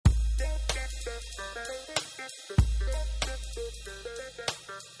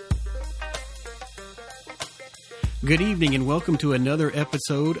Good evening and welcome to another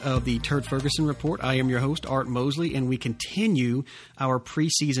episode of the Turd Ferguson Report. I am your host, Art Mosley, and we continue our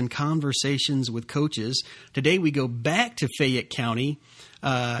preseason conversations with coaches. Today we go back to Fayette County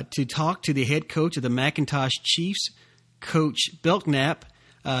to talk to the head coach of the McIntosh Chiefs, Coach Belknap,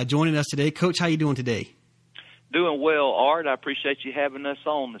 joining us today. Coach, how you doing today? Doing well, Art. I appreciate you having us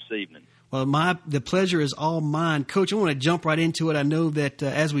on this evening. Well, the pleasure is all mine. Coach, I want to jump right into it. I know that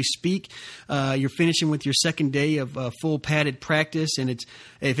as we speak, you're finishing with your second day of full padded practice, and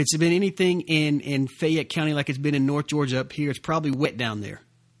if it's been anything in Fayette County like it's been in North Georgia up here, it's probably wet down there.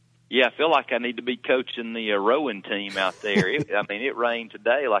 Yeah, I feel like I need to be coaching the rowing team out there. It rained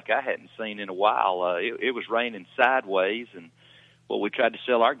today like I hadn't seen in a while. It was raining sideways, and what we tried to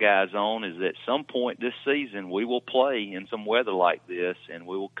sell our guys on is that at some point this season we will play in some weather like this, and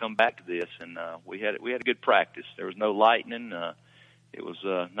we will come back to this. And we had a good practice. There was no lightning. It was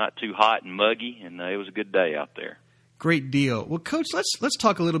not too hot and muggy, and it was a good day out there. Great deal. Well, Coach, let's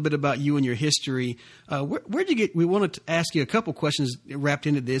talk a little bit about you and your history. Where'd you get? We wanted to ask you a couple questions wrapped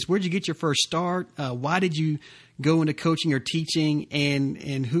into this. Where'd you get your first start? Why did you go into coaching or teaching,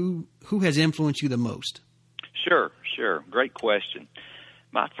 and who has influenced you the most? Sure. Great question.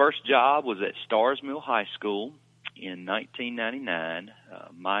 My first job was at Starrs Mill High School in 1999.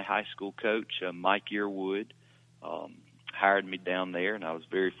 My high school coach, Mike Earwood, hired me down there, and I was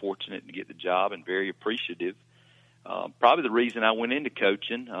very fortunate to get the job and very appreciative. Probably the reason I went into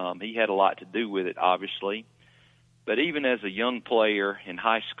coaching, he had a lot to do with it, obviously. But even as a young player in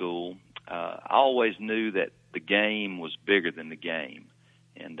high school, I always knew that the game was bigger than the game.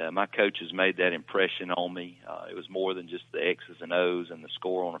 And my coaches made that impression on me. It was more than just the X's and O's and the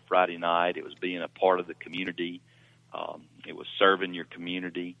score on a Friday night. It was being a part of the community. It was serving your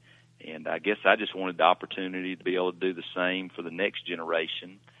community. And I guess I just wanted the opportunity to be able to do the same for the next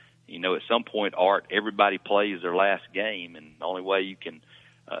generation. You know, at some point, Art, everybody plays their last game, and the only way you can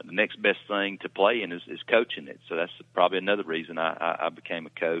the next best thing to playing is coaching it. So that's probably another reason I became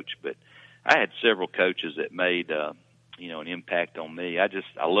a coach. But I had several coaches that made an impact on me. I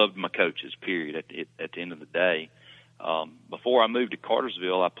loved my coaches, period, at the end of the day. Before I moved to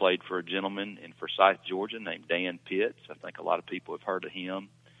Cartersville, I played for a gentleman in Forsyth, Georgia named Dan Pitts. I think a lot of people have heard of him.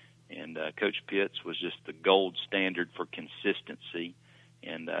 And Coach Pitts was just the gold standard for consistency,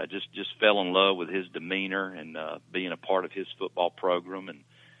 and just fell in love with his demeanor and being a part of his football program. And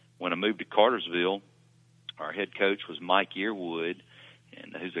when I moved to Cartersville, our head coach was Mike Earwood,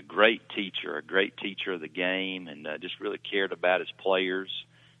 and who's a great teacher of the game, and just really cared about his players.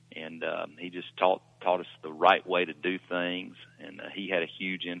 And he just taught us the right way to do things, and he had a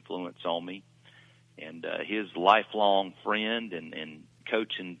huge influence on me. And his lifelong friend and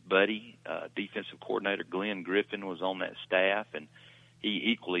coaching buddy, defensive coordinator Glenn Griffin, was on that staff, and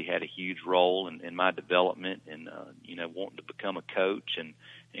he equally had a huge role in my development and wanting to become a coach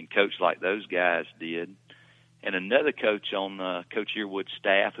and coach like those guys did. And another coach on Coach Earwood's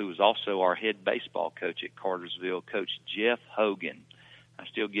staff, who was also our head baseball coach at Cartersville, Coach Jeff Hogan. I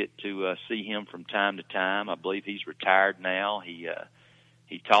still get to see him from time to time. I believe he's retired now. He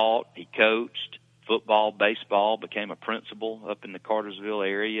taught, he coached football, baseball, became a principal up in the Cartersville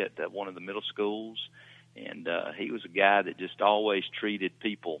area at one of the middle schools. And he was a guy that just always treated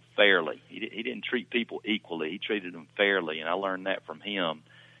people fairly. He didn't treat people equally. He treated them fairly, and I learned that from him.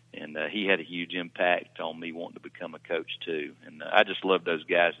 And he had a huge impact on me wanting to become a coach, too. And I just love those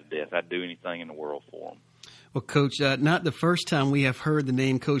guys to death. I'd do anything in the world for them. Well, Coach, not the first time we have heard the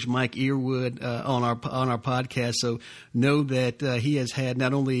name Coach Mike Earwood on our podcast, so know that he has had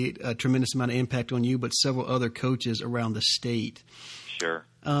not only a tremendous amount of impact on you, but several other coaches around the state. Sure.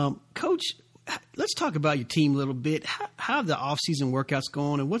 Coach, let's talk about your team a little bit. How have the off-season workouts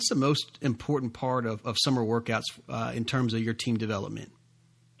gone, and what's the most important part of summer workouts in terms of your team development?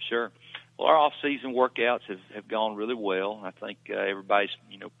 Sure. Well, our off-season workouts have gone really well. I think everybody's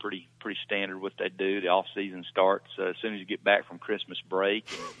pretty standard what they do. The off-season starts as soon as you get back from Christmas break,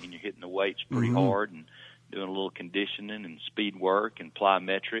 and you're hitting the weights pretty hard and doing a little conditioning and speed work and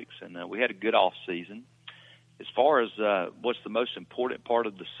plyometrics. And we had a good off-season. As far as what's the most important part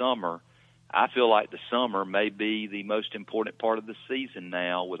of the summer, I feel like the summer may be the most important part of the season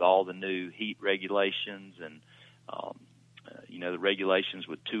now, with all the new heat regulations and the regulations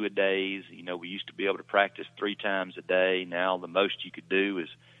with 2-a-days. We used to be able to practice 3 times a day. Now the most you could do is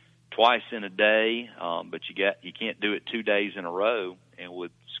twice in a day, but you can't do it 2 days in a row. And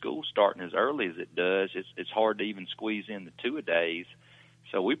with school starting as early as it does, it's hard to even squeeze in the 2-a-days.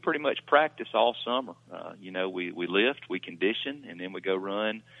 So we pretty much practice all summer. We lift, we condition, and then we go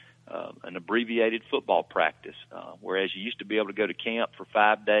run an abbreviated football practice, whereas you used to be able to go to camp for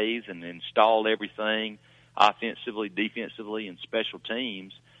 5 days and install everything offensively, defensively, and special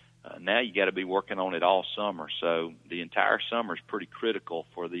teams. Now you got to be working on it all summer. So the entire summer is pretty critical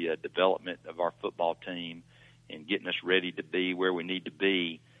for the development of our football team and getting us ready to be where we need to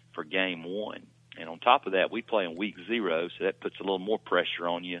be for game one. And on top of that, we play in week 0, so that puts a little more pressure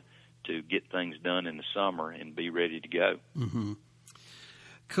on you to get things done in the summer and be ready to go. Mm-hmm.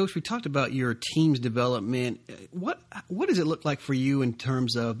 Coach, we talked about your team's development. What does it look like for you in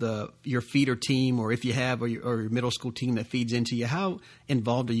terms of your feeder team, or if you have, or your middle school team that feeds into you? How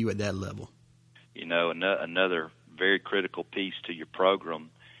involved are you at that level? You know, another very critical piece to your program,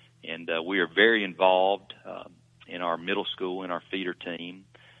 and we are very involved in our middle school and our feeder team.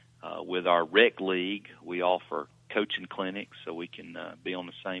 With our rec league, we offer coaching clinics so we can be on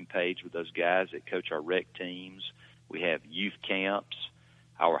the same page with those guys that coach our rec teams. We have youth camps.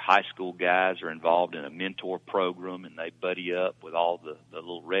 Our high school guys are involved in a mentor program, and they buddy up with all the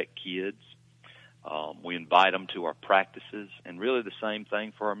little rec kids. We invite them to our practices, and really the same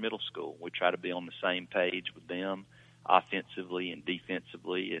thing for our middle school. We try to be on the same page with them offensively and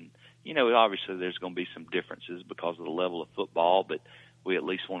defensively. And, you know, obviously there's going to be some differences because of the level of football, but we at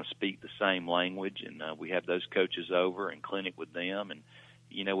least want to speak the same language, and we have those coaches over and clinic with them. And,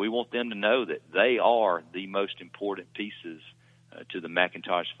 you know, we want them to know that they are the most important pieces to the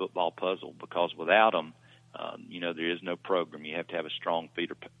McIntosh football puzzle, because without them, you know, there is no program. You have to have a strong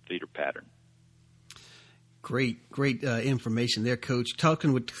feeder pattern. Great information there, Coach.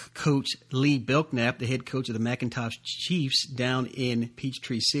 Talking with Coach Lee Belknap, the head coach of the McIntosh Chiefs down in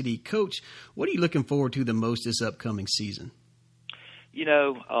Peachtree City. Coach, what are you looking forward to the most this upcoming season? You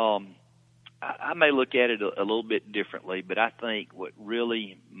know, I may look at it a little bit differently, but I think what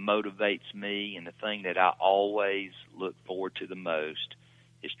really motivates me, and the thing that I always look forward to the most,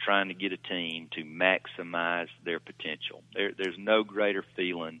 is trying to get a team to maximize their potential. There's no greater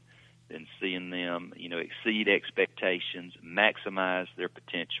feeling than seeing them, you know, exceed expectations, maximize their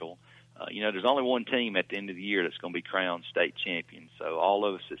potential. You know, there's only one team at the end of the year that's going to be crowned state champion. So all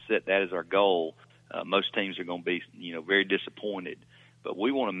of us that set that as our goal, most teams are going to be, you know, very disappointed. But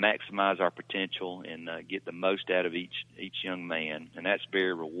we want to maximize our potential and get the most out of each young man, and that's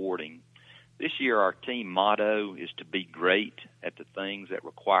very rewarding. This year our team motto is to be great at the things that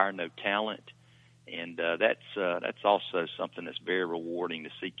require no talent, and that's also something that's very rewarding, to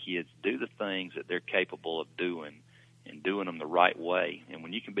see kids do the things that they're capable of doing and doing them the right way. And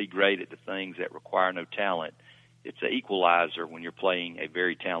when you can be great at the things that require no talent, it's an equalizer when you're playing a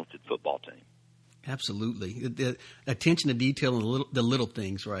very talented football team. Absolutely. The attention to detail and the little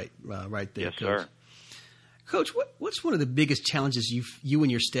things, right there, yes, Coach. Sir. Coach, what's one of the biggest challenges you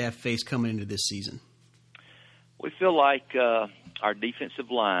and your staff face coming into this season? We feel like our defensive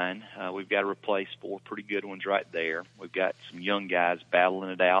line, we've got to replace 4 pretty good ones right there. We've got some young guys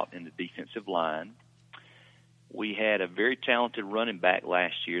battling it out in the defensive line. We had a very talented running back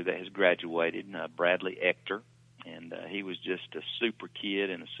last year that has graduated, Bradley Ector. And he was just a super kid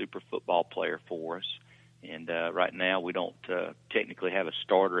and a super football player for us. And right now we don't technically have a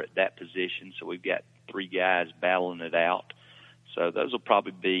starter at that position, so we've got 3 guys battling it out. So those will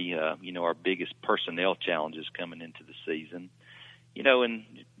probably be, you know, our biggest personnel challenges coming into the season. You know, and,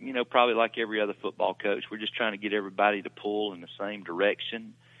 you know, probably like every other football coach, we're just trying to get everybody to pull in the same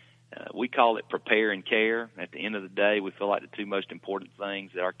direction. We call it prepare and care. At the end of the day, we feel like the 2 most important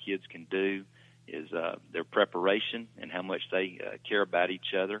things that our kids can do is their preparation and how much they care about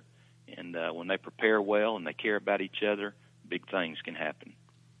each other. And when they prepare well and they care about each other, big things can happen.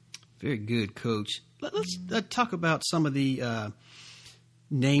 Very good, Coach. Let's talk about some of the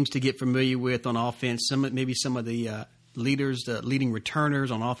names to get familiar with on offense, maybe some of the leaders, the leading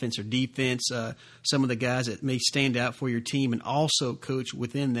returners on offense or defense, some of the guys that may stand out for your team, and also, Coach,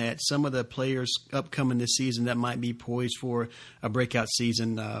 within that, some of the players upcoming this season that might be poised for a breakout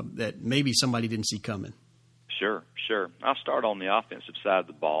season that maybe somebody didn't see coming. Sure. I'll start on the offensive side of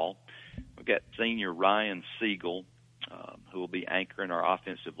the ball. We've got senior Ryan Siegel, who will be anchoring our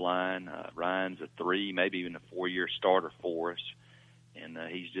offensive line. Ryan's a 3, maybe even a 4-year starter for us. And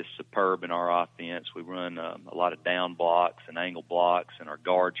he's just superb in our offense. We run a lot of down blocks and angle blocks, and our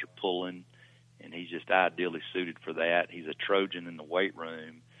guards are pulling, and he's just ideally suited for that. He's a Trojan in the weight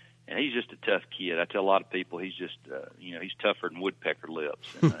room, and he's just a tough kid. I tell a lot of people he's just, you know, he's tougher than woodpecker lips.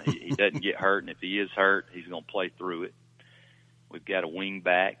 And, he doesn't get hurt, and if he is hurt, he's going to play through it. We've got a wing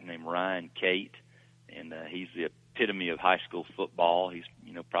back named Ryan Cate, and he's the epitome of high school football. He's,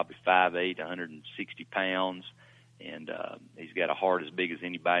 you know, probably 5'8", 160 pounds. And he's got a heart as big as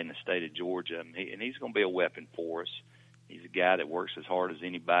anybody in the state of Georgia, and he's going to be a weapon for us. He's a guy that works as hard as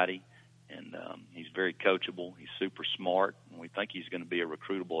anybody, and he's very coachable. He's super smart, and we think he's going to be a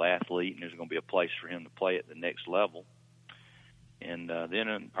recruitable athlete, and there's going to be a place for him to play at the next level. And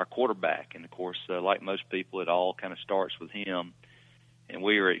then our quarterback, and of course, like most people, it all kind of starts with him. And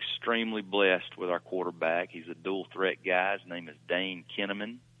we are extremely blessed with our quarterback. He's a dual threat guy. His name is Dane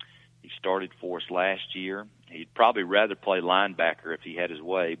Kinamon. He started for us last year. He'd probably rather play linebacker if he had his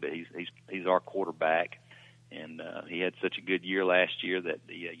way, but he's our quarterback. And he had such a good year last year that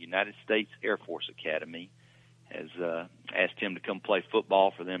the United States Air Force Academy has asked him to come play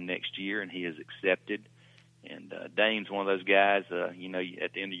football for them next year, and he has accepted. And Dane's one of those guys, at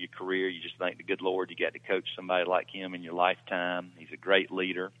the end of your career, you just thank the good Lord you got to coach somebody like him in your lifetime. He's a great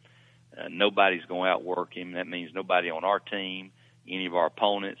leader. Nobody's going to outwork him. That means nobody on our team, any of our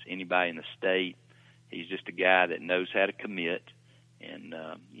opponents, anybody in the state. He's just a guy that knows how to commit. And,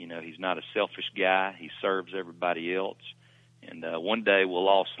 he's not a selfish guy. He serves everybody else. And one day we'll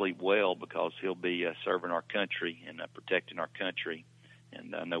all sleep well because he'll be serving our country and protecting our country.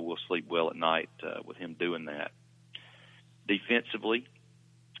 And I know we'll sleep well at night with him doing that. Defensively,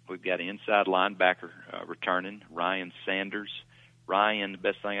 we've got an inside linebacker returning, Ryan Sanders. Ryan, the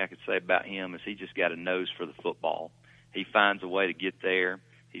best thing I could say about him is he just got a nose for the football. He finds a way to get there.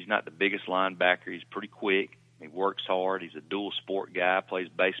 He's not the biggest linebacker. He's pretty quick. He works hard. He's a dual sport guy, plays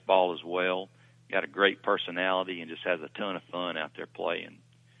baseball as well. Got a great personality and just has a ton of fun out there playing.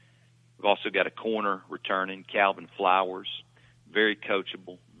 We've also got a corner returning, Calvin Flowers. Very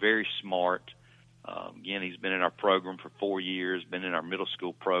coachable, very smart. Again, he's been in our program for 4 years, been in our middle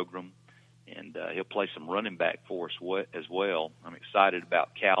school program, and he'll play some running back for us as well. I'm excited about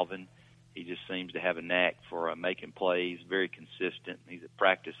Calvin. He just seems to have a knack for making plays, very consistent. He's at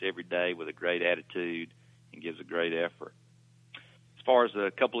practice every day with a great attitude and gives a great effort. As far as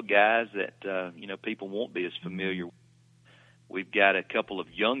a couple of guys that, people won't be as familiar with, we've got a couple of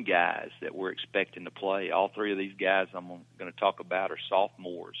young guys that we're expecting to play. All three of these guys I'm going to talk about are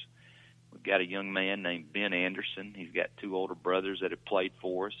sophomores. We've got a young man named Ben Anderson. He's got two older brothers that have played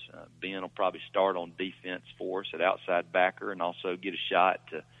for us. Ben will probably start on defense for us at outside backer and also get a shot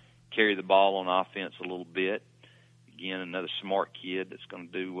to carry the ball on offense a little bit. Again, another smart kid that's going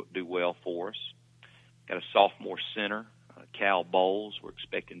to do well for us. Got a sophomore center, Cal Bowles. We're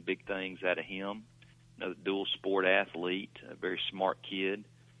expecting big things out of him. Another dual sport athlete, a very smart kid,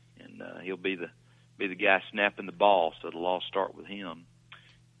 and he'll be the guy snapping the ball, so it'll all start with him.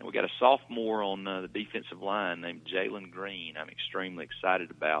 And we got a sophomore on the defensive line named Jalen Green. I'm extremely excited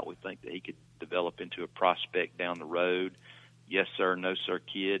about. We think that he could develop into a prospect down the road. Yes sir, no sir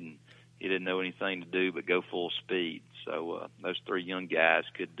kid, and he didn't know anything to do but go full speed. So those three young guys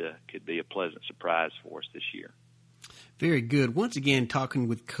could be a pleasant surprise for us this year. Very good. Once again, talking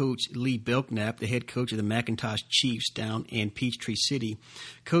with Coach Lee Belknap, the head coach of the McIntosh Chiefs down in Peachtree City.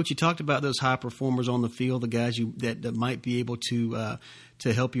 Coach, you talked about those high performers on the field, the guys that might be able to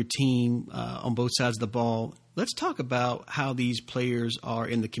help your team on both sides of the ball. Let's talk about how these players are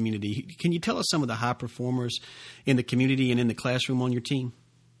in the community. Can you tell us some of the high performers in the community and in the classroom on your team?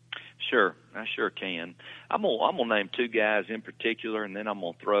 Sure, I sure can. I'm gonna name two guys in particular, and then I'm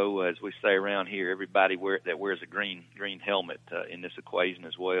gonna throw, as we say around here, everybody that wears a green helmet in this equation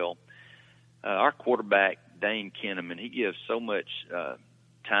as well. Our quarterback, Dane Kinamon, he gives so much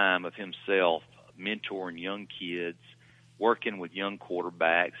time of himself mentoring young kids, working with young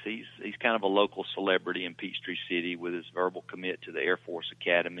quarterbacks. He's kind of a local celebrity in Peachtree City with his verbal commit to the Air Force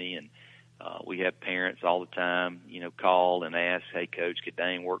Academy, and we have parents all the time, call and ask, hey, Coach, could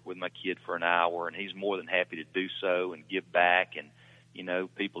Dane work with my kid for an hour? And he's more than happy to do so and give back. And,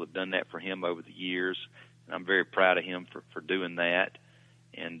 people have done that for him over the years. And I'm very proud of him for doing that.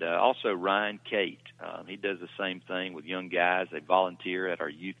 And also Ryan Cate. He does the same thing with young guys. They volunteer at our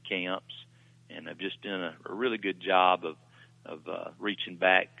youth camps. And have just done a really good job of reaching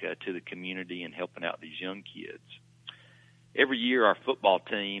back to the community and helping out these young kids. Every year, our football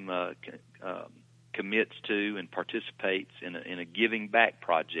team commits to and participates in a giving back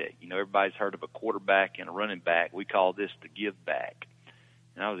project. Everybody's heard of a quarterback and a running back. We call this the give back.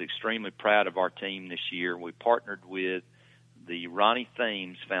 And I was extremely proud of our team this year. We partnered with the Ronnie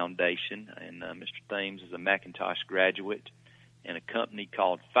Thames Foundation, and Mr. Thames is a McIntosh graduate, and a company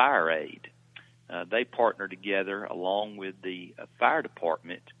called Fire Aid. They partner together along with the fire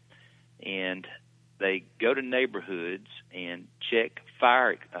department, and they go to neighborhoods and check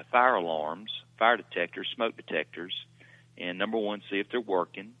fire alarms, fire detectors, smoke detectors, and number one, see if they're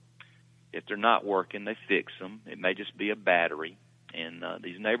working. If they're not working, they fix them. It may just be a battery. And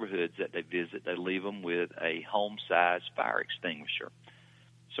these neighborhoods that they visit, they leave them with a home-sized fire extinguisher.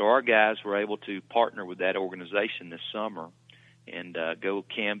 So our guys were able to partner with that organization this summer and go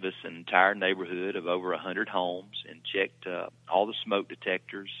canvass an entire neighborhood of over 100 homes and checked all the smoke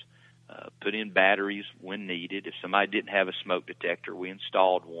detectors, put in batteries when needed. If somebody didn't have a smoke detector, we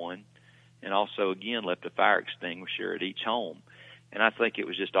installed one, and also, again, left a fire extinguisher at each home. And I think it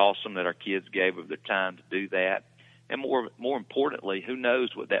was just awesome that our kids gave of their time to do that. And more importantly, who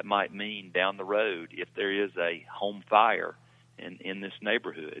knows what that might mean down the road if there is a home fire in this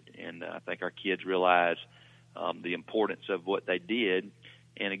neighborhood. And I think our kids realize the importance of what they did.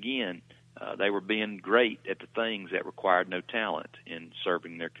 And again, they were being great at the things that required no talent in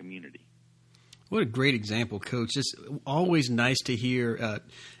serving their community. What a great example, Coach. It's always nice to hear,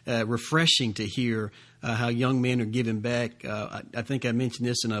 refreshing to hear how young men are giving back. I think I mentioned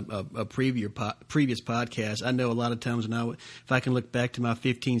this in a previous podcast. I know a lot of times if I can look back to my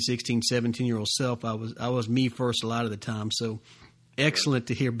 15, 16, 17-year-old self, I was me first a lot of the time. So excellent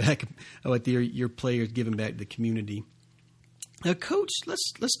to hear back what your players giving back to the community. Coach,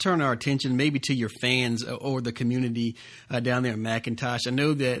 let's turn our attention maybe to your fans or the community down there in McIntosh. I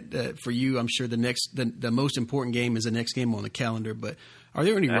know that for you, I'm sure the most important game is the next game on the calendar. But are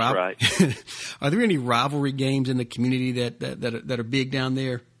there any are there any rivalry games in the community that are big down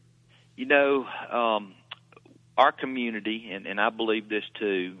there? You know, our community, and I believe this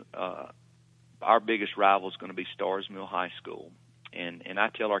too. Our biggest rival is going to be Stars Mill High School. And I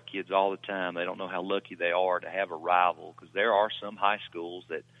tell our kids all the time they don't know how lucky they are to have a rival, because there are some high schools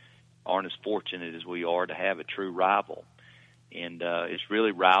that aren't as fortunate as we are to have a true rival. And it's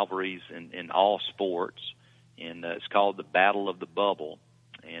really rivalries in all sports, and it's called the Battle of the Bubble.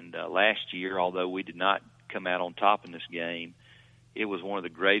 And last year, although we did not come out on top in this game, it was one of the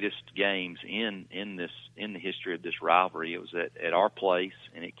greatest games in the history of this rivalry. It was at our place,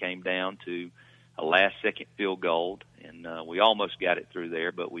 and it came down to a last-second field goal, and we almost got it through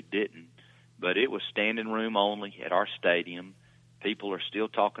there, but we didn't. But it was standing room only at our stadium. People are still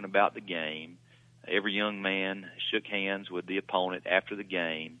talking about the game. Every young man shook hands with the opponent after the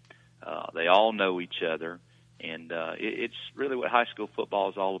game. They all know each other, and it's really what high school football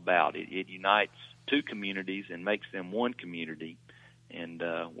is all about. It unites two communities and makes them one community, and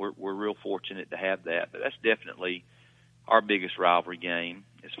we're real fortunate to have that. But that's definitely our biggest rivalry game.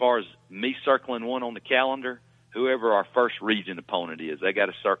 As far as me circling one on the calendar, whoever our first region opponent is, they got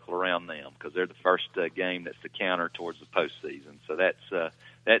to circle around them, because they're the first game that's the counter towards the postseason. So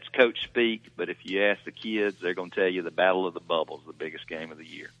that's coach speak. But if you ask the kids, they're going to tell you the Battle of the Bubble is the biggest game of the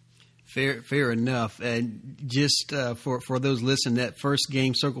year. Fair enough. And just for those listening, that first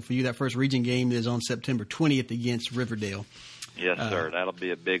game circle for you, that first region game is on September 20th against Riverdale. Yes, sir. That'll be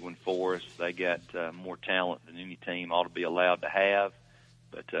a big one for us. They got more talent than any team ought to be allowed to have.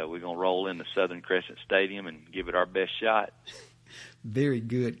 But we're going to roll into Southern Crescent Stadium and give it our best shot. Very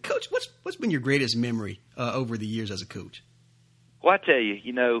good. Coach, what's been your greatest memory over the years as a coach? Well, I tell you,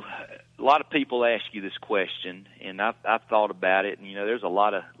 a lot of people ask you this question, and I've thought about it. And, there's a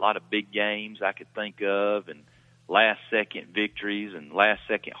lot of big games I could think of, and last-second victories and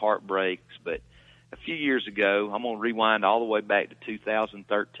last-second heartbreaks. But a few years ago, I'm going to rewind all the way back to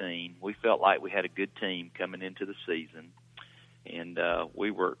 2013. We felt like we had a good team coming into the season. And we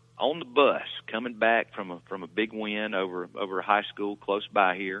were on the bus coming back from a big win over a high school close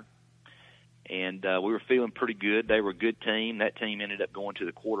by here, and we were feeling pretty good. They were a good team. That team ended up going to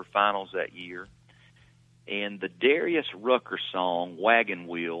the quarterfinals that year. And the Darius Rucker song "Wagon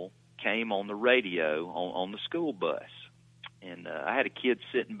Wheel" came on the radio on the school bus, and I had a kid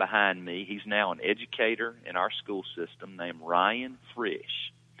sitting behind me. He's now an educator in our school system named Ryan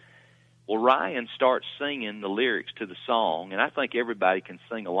Frisch. Well, Ryan starts singing the lyrics to the song, and I think everybody can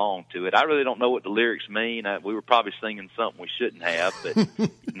sing along to it. I really don't know what the lyrics mean. We were probably singing something we shouldn't have, but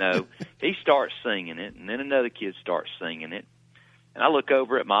he starts singing it, and then another kid starts singing it. And I look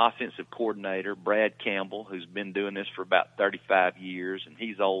over at my offensive coordinator, Brad Campbell, who's been doing this for about 35 years, and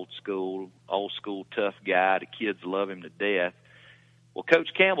he's old school, tough guy. The kids love him to death. Well, Coach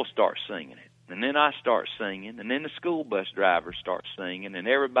Campbell starts singing it. And then I start singing, and then the school bus driver starts singing, and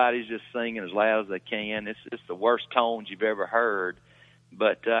everybody's just singing as loud as they can. It's the worst tones you've ever heard.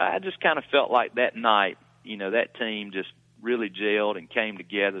 But I just kind of felt like that night, that team just really gelled and came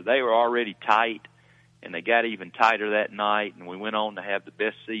together. They were already tight, and they got even tighter that night, and we went on to have the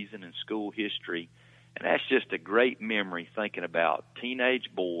best season in school history. And that's just a great memory, thinking about teenage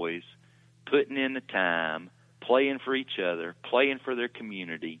boys putting in the time, playing for each other, playing for their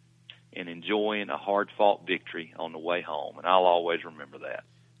community, and enjoying a hard-fought victory on the way home. And I'll always remember that.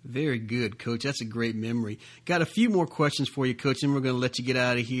 Very good, Coach. That's a great memory. Got a few more questions for you, Coach, and we're going to let you get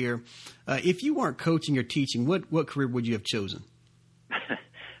out of here. If you weren't coaching or teaching, what career would you have chosen?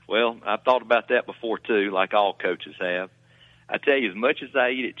 Well, I've thought about that before, too, like all coaches have. I tell you, as much as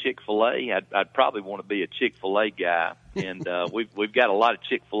I eat at Chick-fil-A, I'd probably want to be a Chick-fil-A guy. And we've got a lot of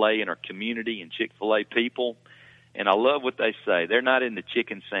Chick-fil-A in our community and Chick-fil-A people. And I love what they say. They're not in the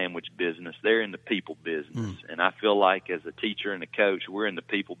chicken sandwich business. They're in the people business. And I feel like as a teacher and a coach, we're in the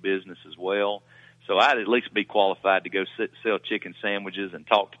people business as well. So I'd at least be qualified to go sell chicken sandwiches and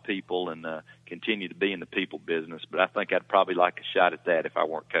talk to people and continue to be in the people business. But I think I'd probably like a shot at that if I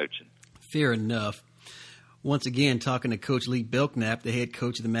weren't coaching. Fair enough. Once again, talking to Coach Lee Belknap, the head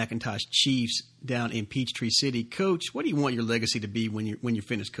coach of the McIntosh Chiefs down in Peachtree City. Coach, what do you want your legacy to be when you're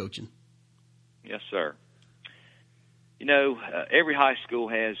finished coaching? Yes, sir. You know, every high school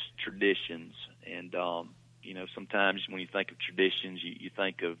has traditions, and you know, sometimes when you think of traditions, you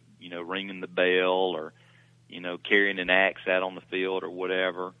think of, you know, ringing the bell or, you know, carrying an axe out on the field or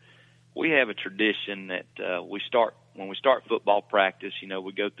whatever. We have a tradition that when we start football practice. You know,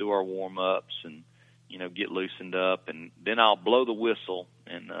 we go through our warm ups and, you know, get loosened up, and then I'll blow the whistle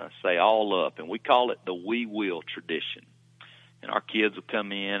and say all up, and we call it the "We Will" tradition. And our kids will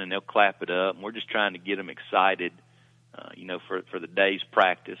come in and they'll clap it up, and we're just trying to get them excited, you know, for the day's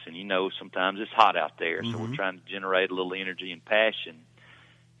practice. And you know, sometimes it's hot out there, so we're trying to generate a little energy and passion.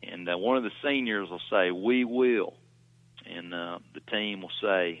 And one of the seniors will say, "We will," and the team will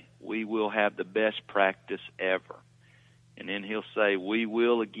say, "We will have the best practice ever." And then he'll say, "We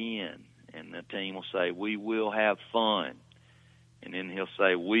will" again. And the team will say, "We will have fun." And then he'll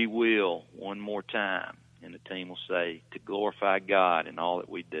say, "We will" one more time. And the team will say, "To glorify God in all that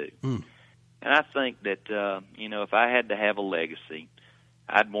we do." And I think that, you know, if I had to have a legacy,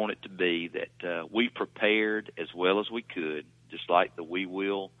 I'd want it to be that we prepared as well as we could, just like the "We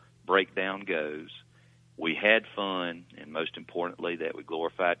Will" breakdown goes. We had fun, and most importantly, that we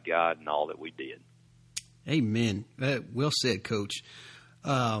glorified God in all that we did. Amen. Well said, Coach.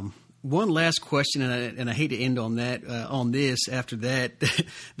 One last question, and I hate to end on that. On this, after that,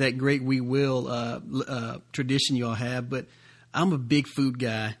 that great "We Will" tradition you all have. But I'm a big food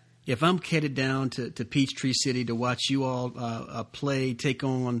guy. If I'm headed down to Peachtree City to watch you all play, take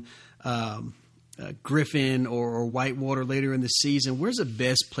on Griffin or Whitewater later in the season, where's the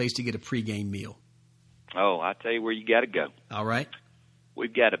best place to get a pregame meal? Oh, I tell you where you got to go. All right.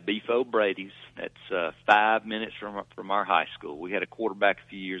 We've got a Beef O'Brady's that's 5 minutes from our high school. We had a quarterback a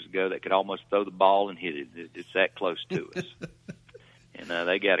few years ago that could almost throw the ball and hit it. It's that close to us. And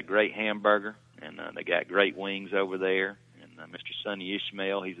they got a great hamburger, and they got great wings over there. And Mr. Sonny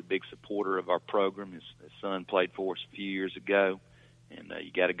Ishmael, he's a big supporter of our program. His son played for us a few years ago, and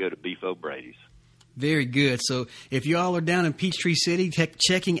you got to go to Beef O'Brady's. Very good. So if you all are down in Peachtree City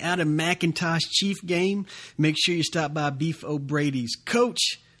checking out a McIntosh Chief game, make sure you stop by Beef O'Brady's. Coach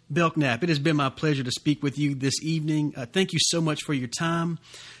Belknap, it has been my pleasure to speak with you this evening. Thank you so much for your time,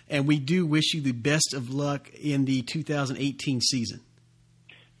 and we do wish you the best of luck in the 2018 season.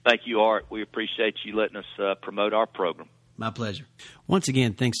 Thank you, Art. We appreciate you letting us promote our program. My pleasure. Once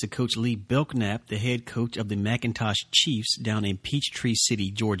again, thanks to Coach Lee Belknap, the head coach of the McIntosh Chiefs down in Peachtree City,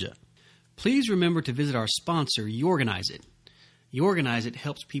 Georgia. Please remember to visit our sponsor, Yorganize It. Yorganize It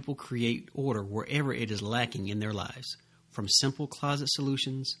helps people create order wherever it is lacking in their lives. From simple closet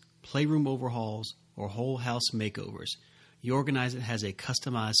solutions, playroom overhauls, or whole house makeovers, Yorganize It has a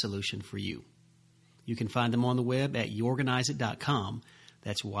customized solution for you. You can find them on the web at yorganizeit.com.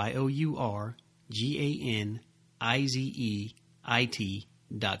 That's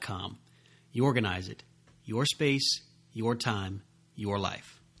YOURGANIZEIT.com. Yorganize It. Your space, your time, your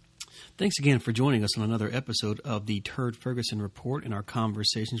life. Thanks again for joining us on another episode of the Turd Ferguson Report and our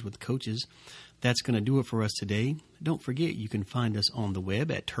conversations with coaches. That's going to do it for us today. Don't forget, you can find us on the web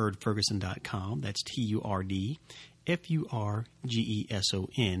at turdferguson.com. That's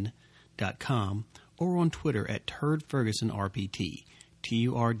TURDFURGESON.com, or on Twitter at TurdFergusonRPT.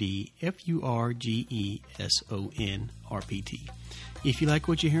 TURDFURGESONRPT. If you like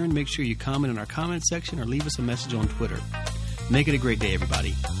what you're hearing, make sure you comment in our comment section or leave us a message on Twitter. Make it a great day,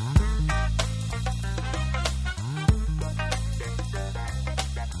 everybody.